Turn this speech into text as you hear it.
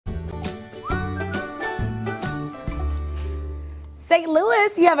St.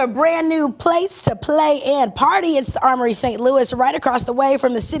 Louis, you have a brand new place to play and party. It's the Armory St. Louis right across the way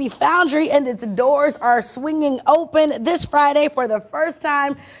from the City Foundry, and its doors are swinging open this Friday for the first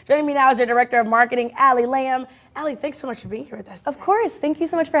time. Joining me now is your Director of Marketing, Allie Lamb. Allie, thanks so much for being here with us today. Of course. Thank you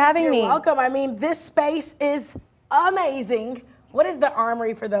so much for having me. You're welcome. I mean, this space is amazing. What is the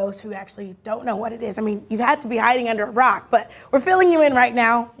Armory for those who actually don't know what it is? I mean, you've had to be hiding under a rock, but we're filling you in right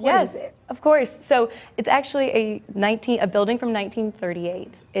now. What is it? Of course. So it's actually a building from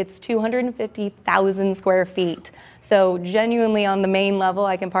 1938. It's 250,000 square feet. So genuinely on the main level,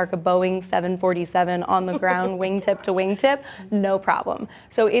 I can park a Boeing 747 on the ground, wingtip to wingtip, no problem.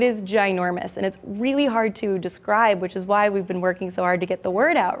 So it is ginormous, and it's really hard to describe, which is why we've been working so hard to get the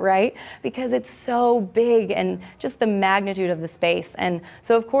word out, right? Because it's so big and just the magnitude of the space. And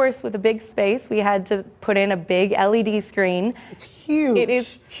so of course, with a big space, we had to put in a big LED screen. It's huge. It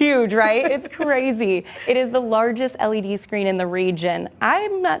is huge, right? It's crazy. It is the largest LED screen in the region.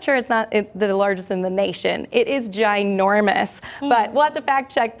 I'm not sure it's not the largest in the nation. It is ginormous, but we'll have to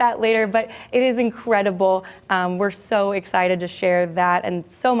fact check that later, but it is incredible. We're so excited to share that and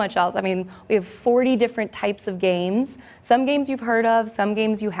so much else. I mean, we have 40 different types of games. Some games you've heard of, some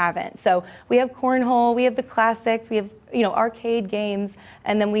games you haven't. So we have cornhole, we have the classics, we have arcade games,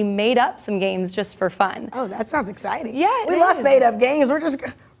 and then we made up some games just for fun. Oh, that sounds exciting. Yeah, we love made up games. We're just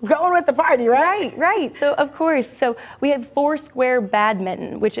going with the party, right? Right. So of course, so we have 4-square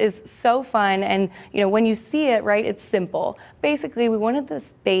badminton, which is so fun, and when you see it, right, it's simple. Basically, we wanted the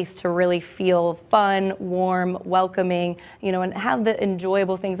space to really feel fun, warm, welcoming, and have the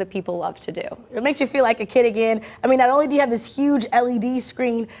enjoyable things that people love to do. It makes you feel like a kid again. I mean, not only do you have this huge LED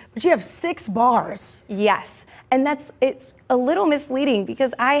screen, but you have 6 bars. Yes. And it's a little misleading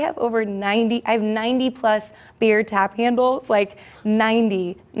because I have over 90 plus beer tap handles, like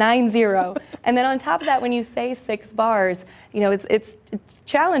 90. And then on top of that, when you say 6 bars, it's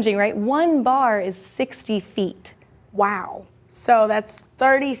challenging, right? 1 bar is 60 feet. Wow. So that's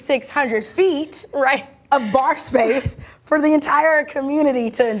 3,600 feet. Right. Of bar space for the entire community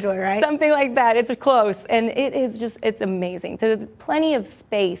to enjoy, right? Something like that. It's close, and it's amazing. There's plenty of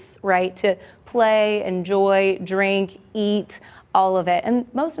space, right, to play, enjoy, drink, eat, all of it. And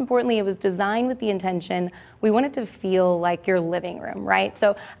most importantly, it was designed with the intention, we want it to feel like your living room, right?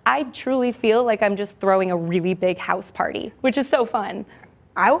 So I truly feel like I'm just throwing a really big house party, which is so fun.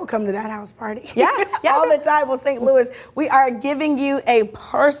 I will come to that house party. Yeah. All the time. Well, St. Louis, we are giving you a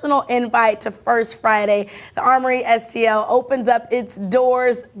personal invite to First Friday. The Armory STL opens up its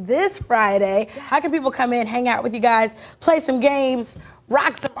doors this Friday. Yes. How can people come in, hang out with you guys, play some games,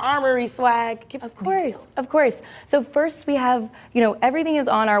 rock some Armory swag? Give us the details. Of course. So first we have, everything is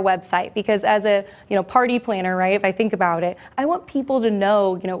on our website because as a, party planner, right, if I think about it, I want people to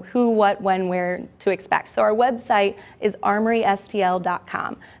know, who, what, when, where to expect. So our website is armorystl.com.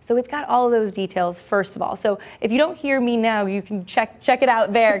 So it's got all of those details, first of all. So if you don't hear me now, you can check it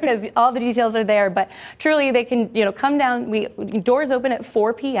out there because all the details are there. But truly, they can, come down. Doors open at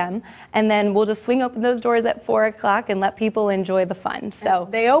 4 p.m. and then we'll just swing open those doors at 4 o'clock and let people enjoy the fun. So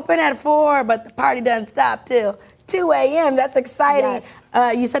they open at 4, but the party doesn't stop till 2 a.m. That's exciting.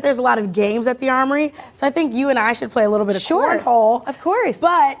 Yes. You said there's a lot of games at the Armory, so I think you and I should play a little bit of cornhole. Of course.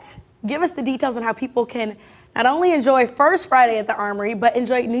 But give us the details on how people can not only enjoy First Friday at the Armory, but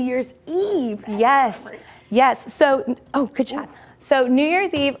enjoy New Year's Eve. Yes. So, good job. So New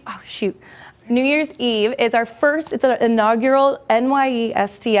Year's Eve, New Year's Eve is our first, it's an inaugural NYE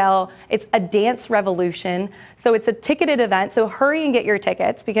STL. It's a dance revolution. So it's a ticketed event. So hurry and get your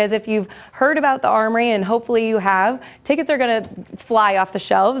tickets because if you've heard about the Armory, and hopefully you have, tickets are going to fly off the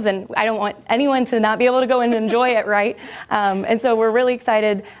shelves, and I don't want anyone to not be able to go and enjoy it, right? And so we're really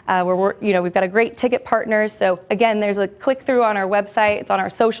excited. We've got a great ticket partner. So again, there's a click through on our website. It's on our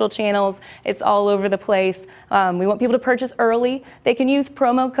social channels. It's all over the place. We want people to purchase early. They can use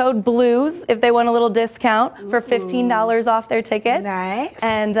promo code BLUES if they want a little discount for $15 off their ticket. Nice.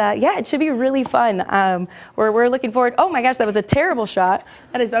 And it should be really fun. We're looking forward. Oh my gosh, that was a terrible shot.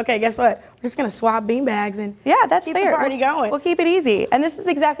 That is okay. Guess what? We're just gonna swap beanbags and that's keep fair. the party going. We'll keep it easy. And this is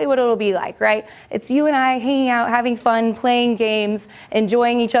exactly what it'll be like, right? It's you and I hanging out, having fun, playing games,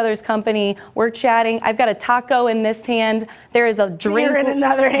 enjoying each other's company. We're chatting. I've got a taco in this hand. There is a drink. Beer in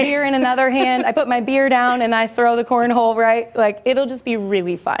another hand. Beer in another hand. I put my beer down and I throw the cornhole, right? Like, it'll just be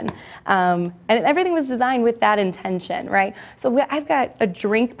really fun. And everything was designed with that intention, right? So I've got a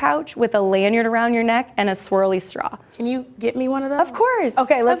drink pouch with a lanyard around your neck and a swirly straw. Can you get me one of those? Of course.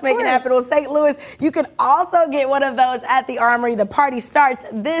 Okay, let's make it happen. Well, St. Louis, you can also get one of those at the Armory. The party starts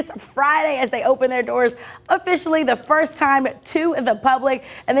this Friday as they open their doors officially, the first time to the public,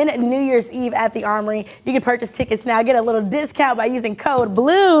 and then New Year's Eve at the Armory. You can purchase tickets now, get a little discount by using code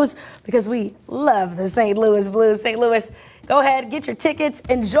BLUES because we love the St. Louis Blues. St. Louis, go ahead, get your tickets,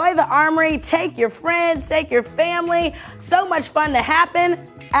 enjoy the Armory, take your friends, take your family. So much fun to happen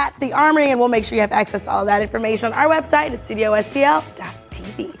at the Armory, and we'll make sure you have access to all of that information on our website at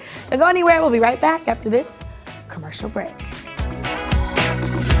cityostl.tv. Don't go anywhere. We'll be right back after this commercial break.